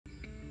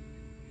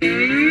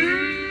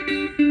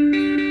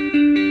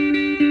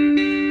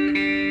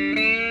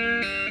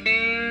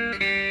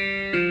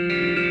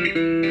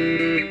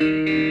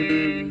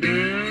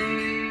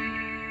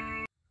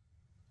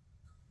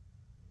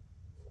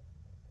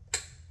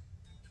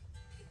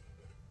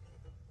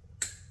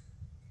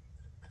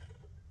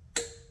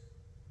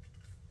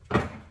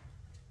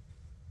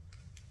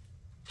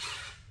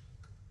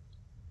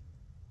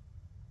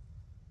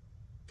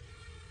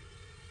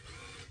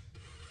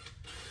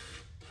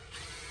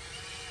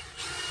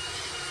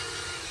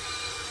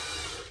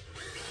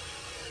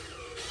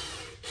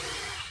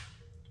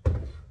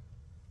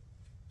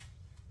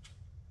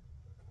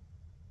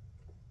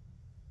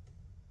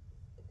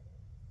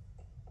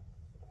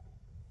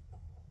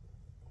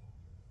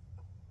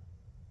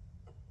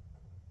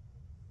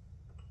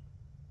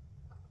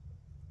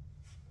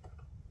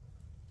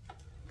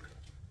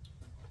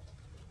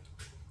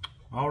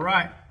All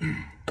right,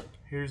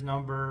 here's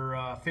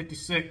number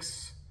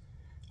 56.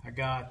 I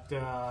got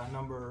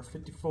number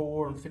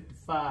 54 and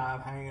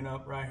 55 hanging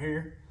up right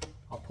here.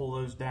 I'll pull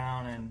those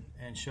down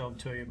and show them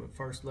to you, but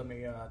first let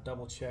me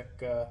double check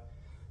the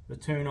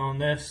tune on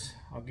this.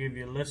 I'll give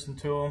you a listen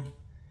to them,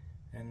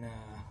 and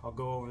I'll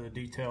go over the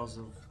details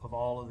of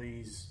all of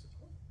these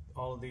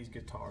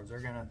guitars.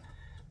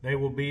 They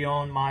will be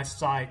on my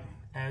site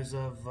as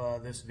of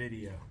this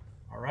video.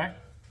 All right.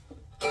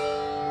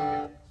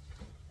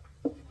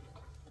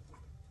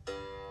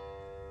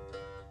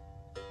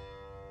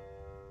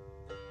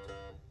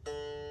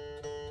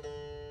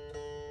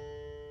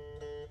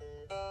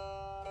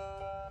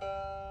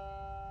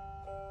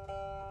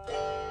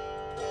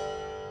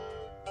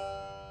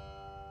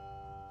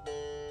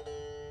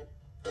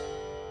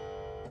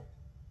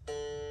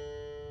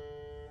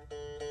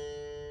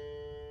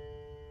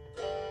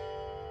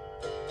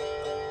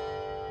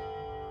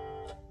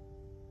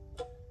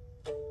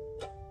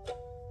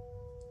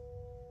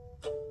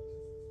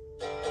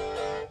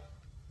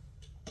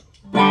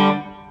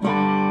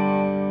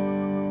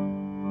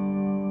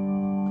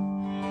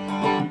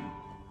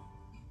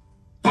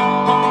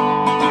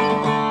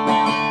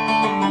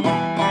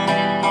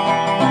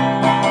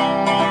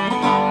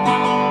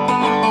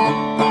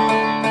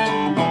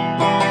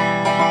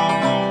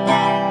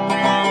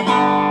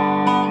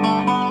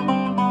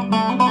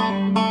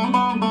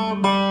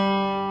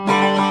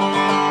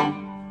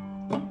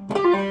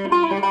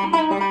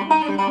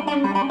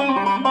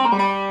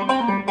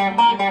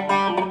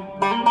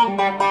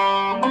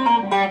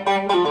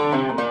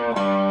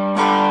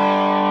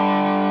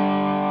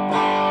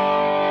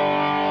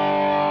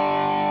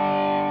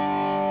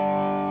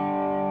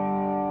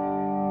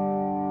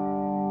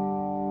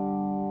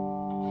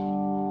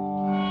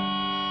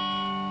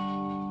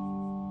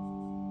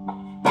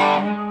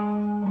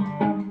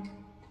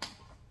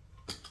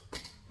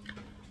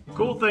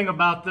 Cool thing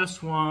about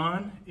this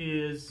one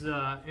is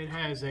it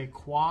has a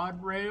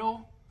quad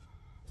rail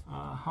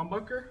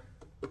humbucker,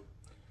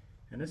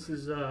 and this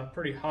is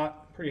pretty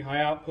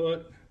high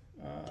output,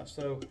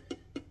 so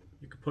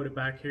you could put it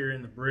back here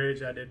in the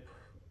bridge. I did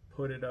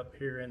put it up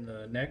here in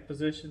the neck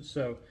position,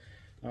 so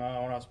when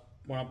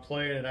I'm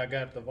playing it, I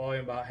got the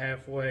volume about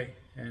halfway,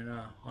 and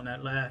on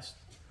that last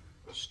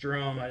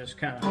strum I just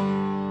kind of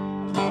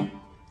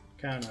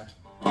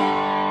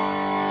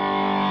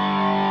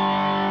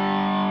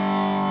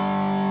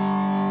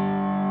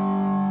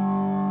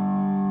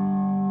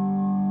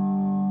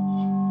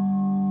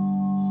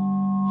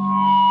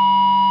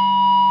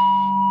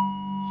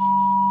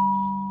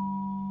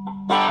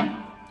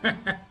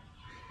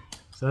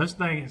so this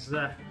thing is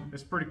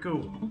it's pretty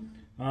cool.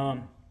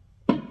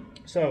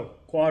 So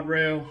quad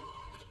rail,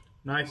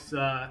 nice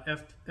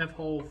F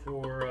hole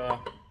for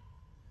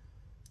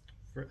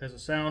as a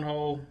sound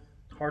hole,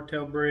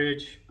 hardtail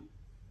bridge.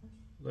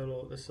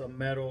 This is a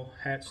metal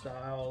hat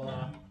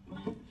style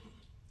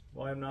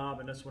volume knob,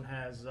 and this one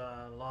has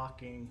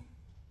locking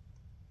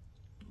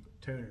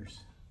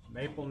tuners,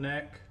 maple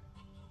neck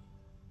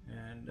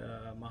and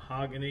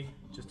mahogany,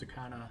 just to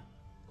kind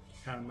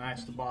of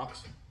match the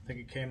box. I think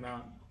it came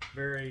out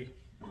very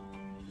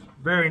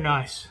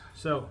nice.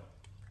 So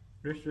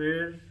this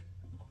is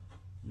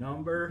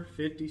number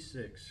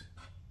 56.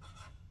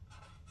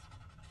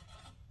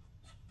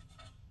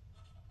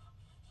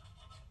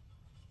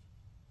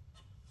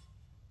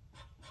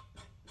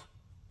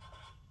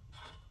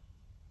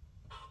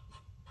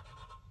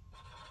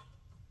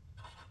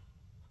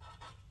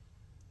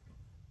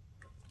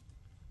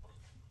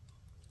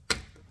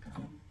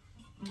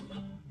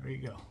 There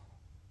you go.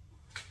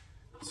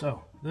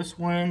 So this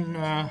one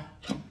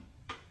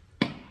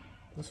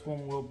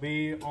will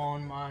be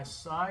on my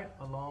site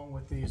along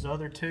with these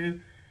other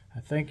two. I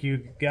think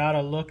you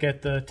gotta look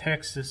at the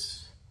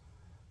Texas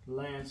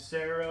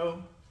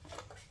Lancero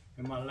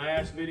in my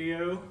last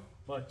video,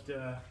 but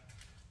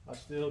I'll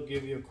still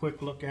give you a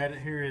quick look at it.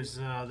 Here is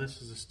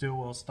this is a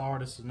StillWell Star.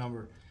 This is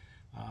number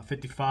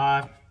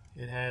 55.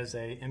 It has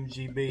a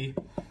MGB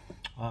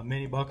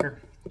mini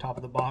bucker, top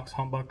of the box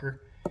humbucker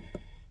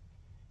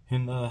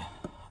in the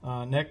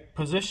neck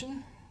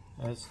position,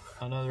 as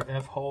another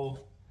F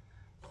hole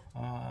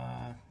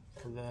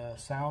for the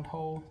sound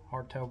hole,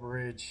 hardtail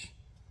bridge.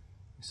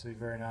 You see,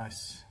 very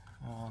nice.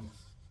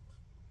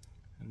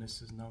 And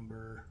this is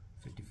number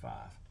 55.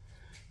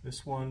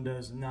 This one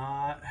does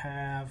not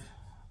have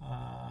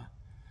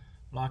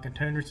locking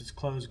tuners, it's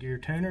closed gear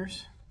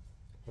tuners,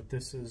 but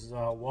this is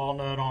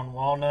walnut on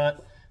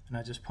walnut, and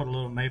I just put a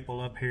little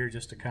maple up here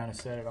just to kind of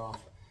set it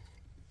off.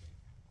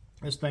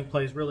 This thing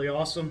plays really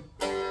awesome.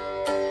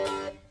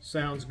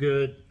 Sounds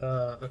good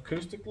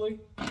acoustically.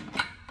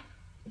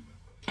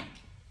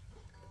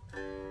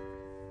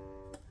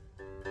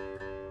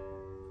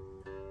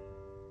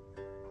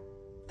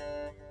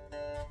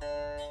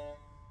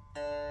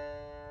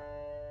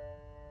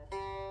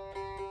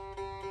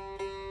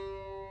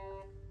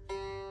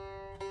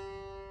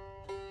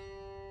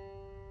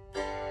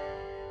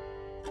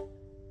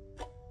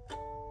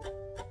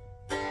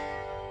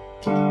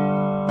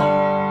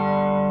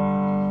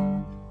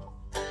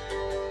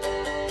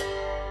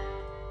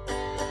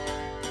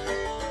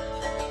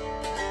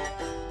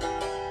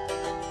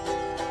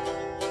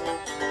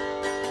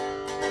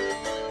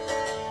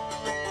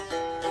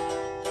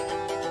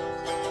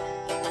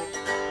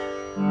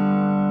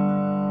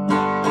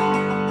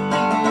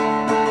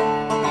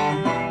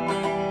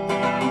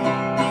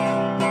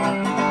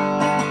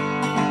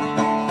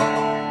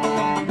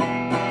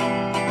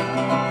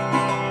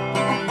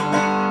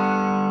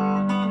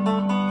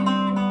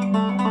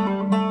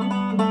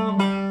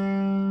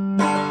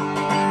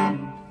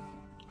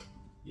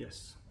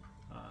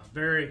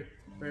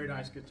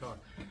 guitar.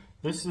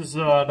 This is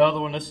another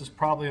one. This is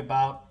probably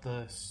about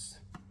the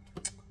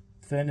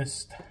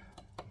thinnest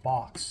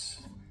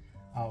box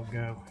I'll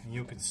go.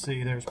 You can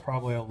see there's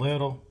probably a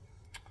little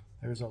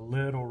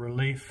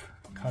relief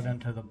cut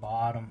into the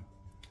bottom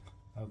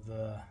of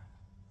the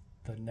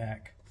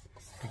neck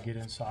to get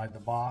inside the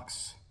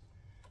box,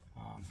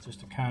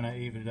 just to kind of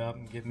even it up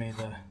and give me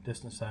the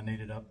distance I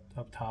needed up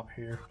top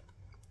here.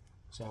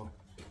 So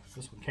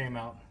this one came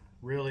out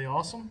really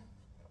awesome.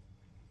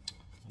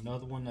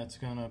 Another one that's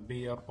gonna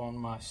be up on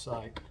my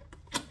site.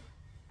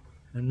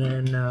 And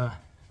then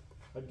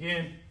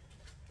again,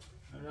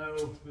 I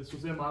know this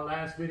was in my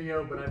last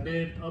video, but I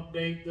did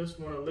update this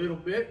one a little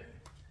bit.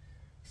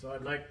 So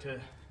I'd like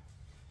to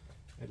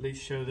at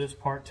least show this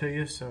part to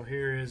you. So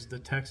here is the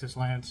Texas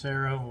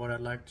Lancero. What I'd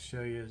like to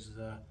show you is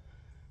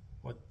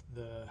what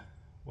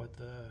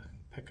the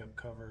pickup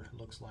cover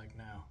looks like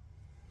now.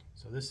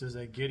 So this is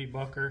a Giddy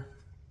Bucker,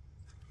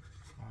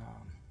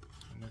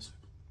 and this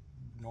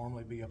would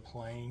normally be a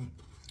plain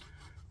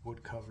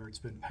wood cover. It's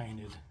been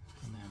painted,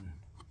 and then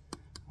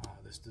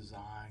this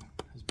design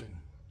has been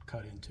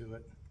cut into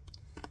it.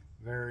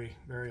 Very,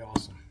 very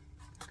awesome.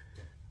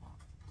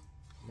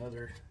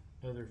 Another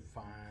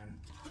fine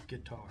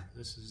guitar.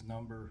 This is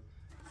number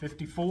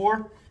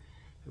 54.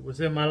 It was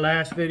in my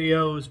last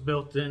video. It was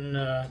built in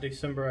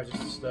December. I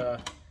just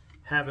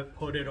haven't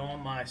put it on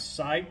my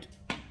site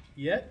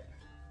yet,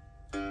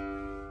 but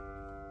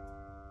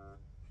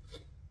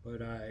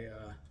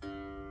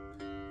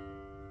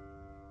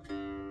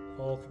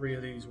all three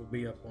of these will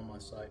be up on my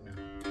site now.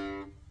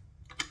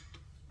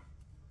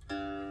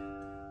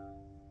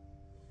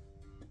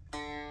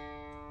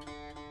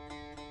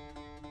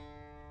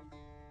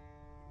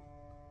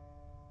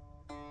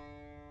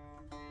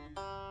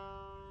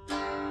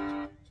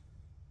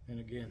 And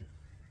again,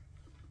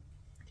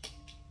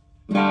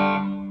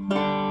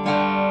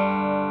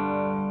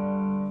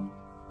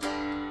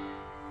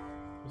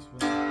 this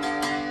one.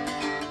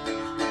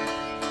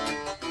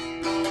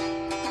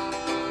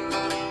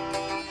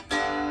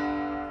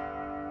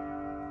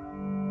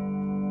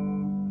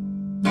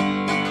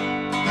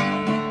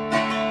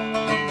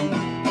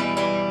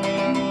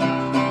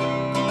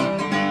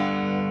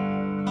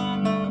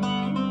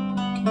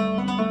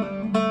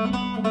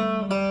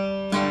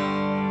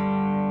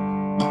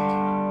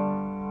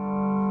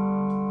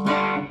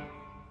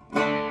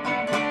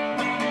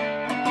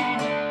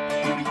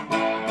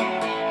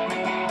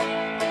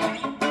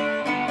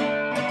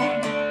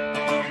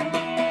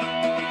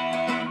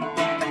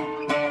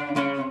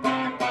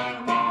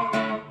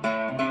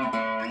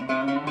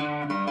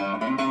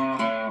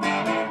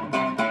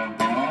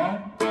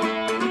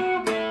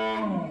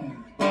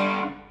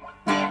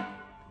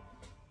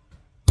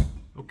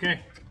 Okay.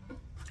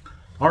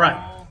 All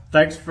right.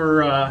 Thanks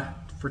for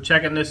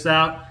checking this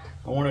out.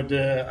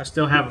 I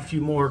still have a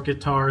few more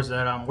guitars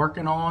that I'm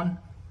working on,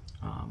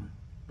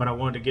 but I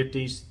wanted to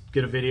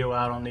get a video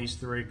out on these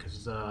three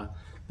because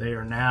they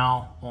are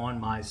now on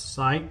my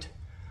site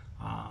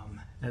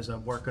as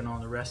I'm working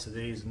on the rest of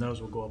these, and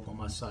those will go up on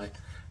my site.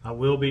 I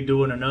will be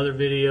doing another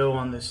video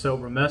on this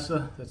Silver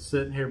Mesa that's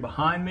sitting here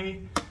behind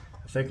me.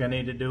 I think I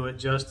need to do it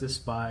justice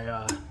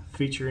by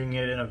featuring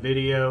it in a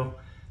video.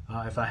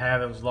 If I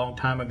have, it was a long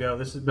time ago.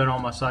 This has been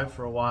on my site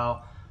for a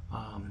while.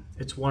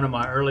 It's one of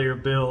my earlier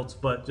builds,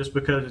 but just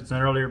because it's an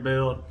earlier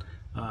build,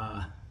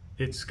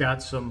 it's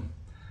got some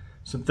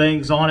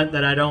things on it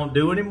that I don't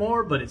do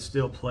anymore, but it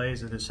still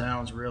plays and it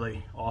sounds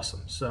really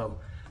awesome. So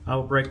I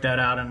will break that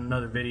out in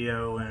another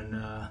video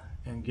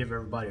and give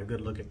everybody a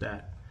good look at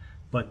that.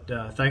 But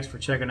thanks for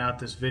checking out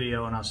this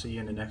video, and I'll see you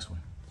in the next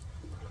one.